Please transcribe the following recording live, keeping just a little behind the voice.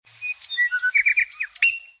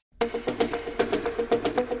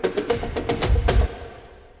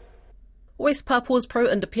West Papua's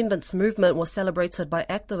pro-independence movement was celebrated by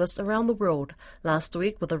activists around the world last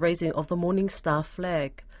week with the raising of the Morning Star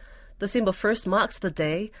flag. December 1st marks the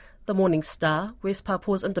day the Morning Star, West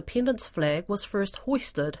Papua's independence flag, was first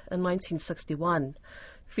hoisted in 1961.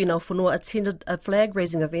 Whina Whanua attended a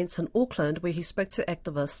flag-raising event in Auckland where he spoke to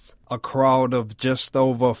activists. A crowd of just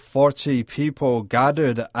over 40 people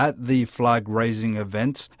gathered at the flag-raising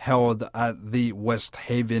event held at the West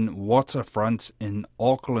Haven waterfront in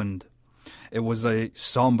Auckland. It was a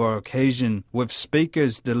somber occasion, with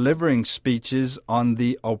speakers delivering speeches on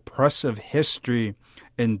the oppressive history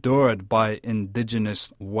endured by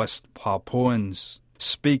Indigenous West Papuans.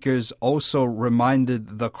 Speakers also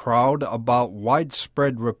reminded the crowd about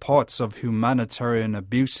widespread reports of humanitarian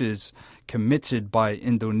abuses committed by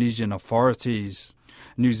Indonesian authorities.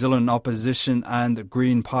 New Zealand opposition and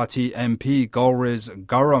Green Party MP Golriz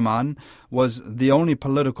Garaman was the only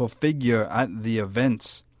political figure at the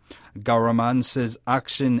events. Garaman says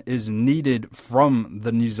action is needed from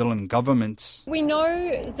the New Zealand government. We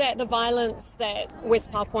know that the violence that West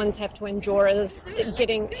Papuans have to endure is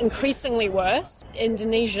getting increasingly worse.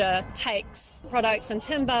 Indonesia takes products and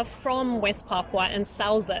timber from West Papua and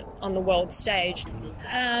sells it on the world stage.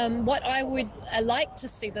 What I would like to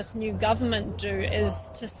see this new government do is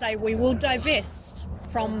to say we will divest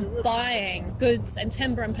from buying goods and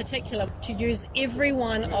timber in particular, to use every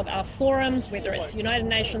one of our forums, whether it's United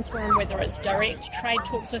Nations Forum, whether it's direct trade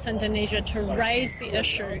talks with Indonesia, to raise the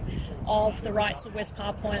issue of the rights of West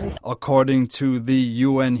Papuans. According to the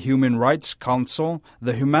UN Human Rights Council,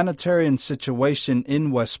 the humanitarian situation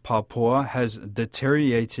in West Papua has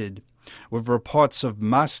deteriorated, with reports of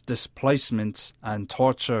mass displacement and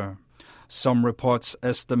torture. Some reports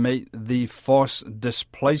estimate the forced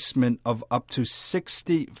displacement of up to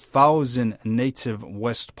 60,000 native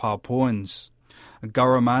West Papuans.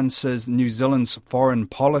 Garaman says New Zealand's foreign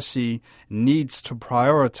policy needs to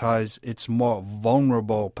prioritize its more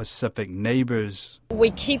vulnerable Pacific neighbours.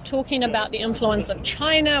 We keep talking about the influence of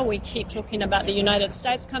China, we keep talking about the United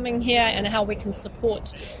States coming here and how we can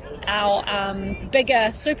support our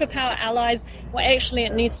bigger superpower allies. Well, actually,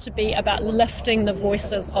 it needs to be about lifting the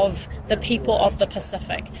voices of the people of the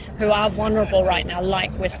Pacific who are vulnerable right now,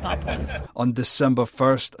 like West Papuans. On December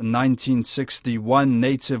 1st, 1961,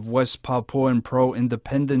 native West Papuan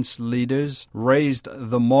pro-independence leaders raised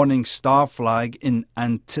the Morning Star flag in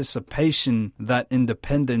anticipation that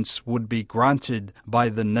independence would be granted by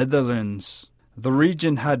the Netherlands. The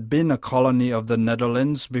region had been a colony of the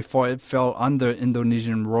Netherlands before it fell under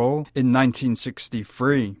Indonesian rule in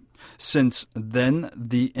 1963. Since then,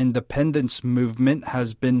 the independence movement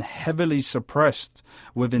has been heavily suppressed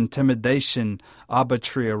with intimidation,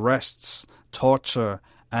 arbitrary arrests, torture,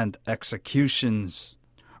 and executions.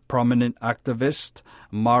 Prominent activist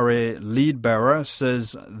Mare Leadbearer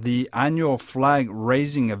says the annual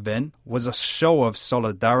flag-raising event was a show of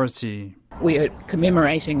solidarity. We are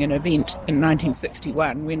commemorating an event in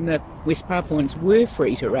 1961 when the West Papuans were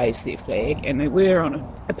free to raise their flag and they were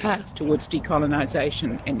on a path towards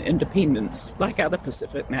decolonisation and independence like other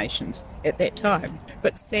Pacific nations at that time.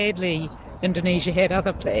 But sadly, Indonesia had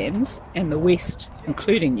other plans and the West,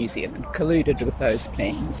 including New Zealand, colluded with those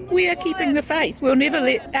plans. We are keeping the faith. We'll never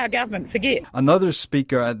let our government forget. Another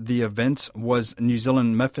speaker at the event was New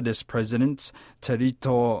Zealand Methodist President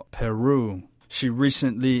Terito Peru. She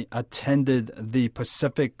recently attended the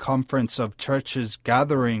Pacific Conference of Churches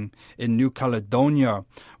gathering in New Caledonia,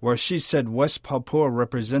 where she said West Papua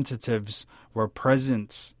representatives were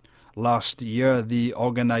present. Last year, the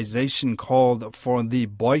organization called for the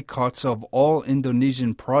boycott of all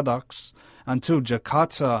Indonesian products until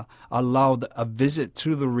Jakarta allowed a visit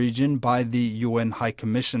to the region by the UN High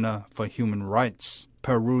Commissioner for Human Rights.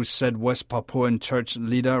 Peru said West Papuan church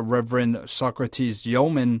leader Reverend Socrates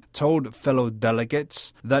Yeoman told fellow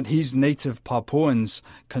delegates that his native Papuans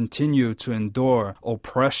continue to endure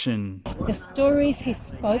oppression. The stories he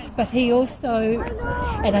spoke, but he also,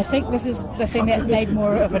 and I think this is the thing that made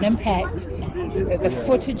more of an impact, the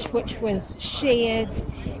footage which was shared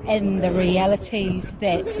and the realities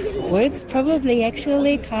that words probably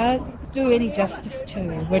actually can't do any justice to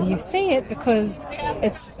when you see it, because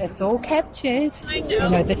it's all captured,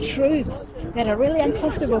 the truths that are really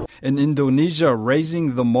uncomfortable. In Indonesia,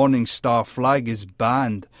 raising the Morning Star flag is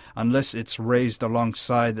banned unless it's raised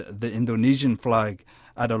alongside the Indonesian flag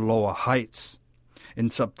at a lower height. In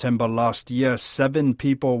September last year, 7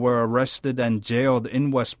 people were arrested and jailed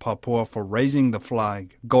in West Papua for raising the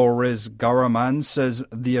flag. Goriz Garaman says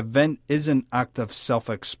the event is an act of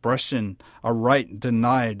self-expression, a right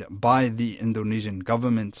denied by the Indonesian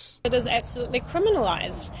government. It is absolutely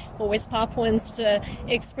criminalised for West Papuans to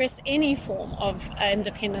express any form of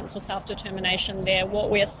independence or self-determination there. What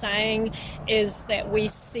we're saying is that we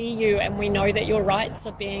see you and we know that your rights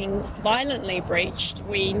are being violently breached.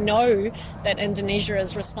 We know that Indonesia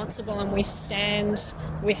is responsible and we stand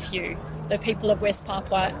with you, the people of West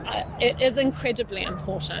Papua. It is incredibly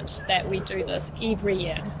important that we do this every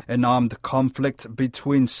year. An armed conflict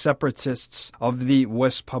between separatists of the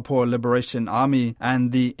West Papua Liberation Army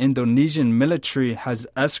and the Indonesian military has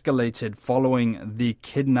escalated following the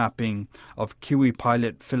kidnapping of Kiwi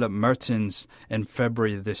pilot Philip Mertens in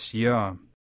February this year.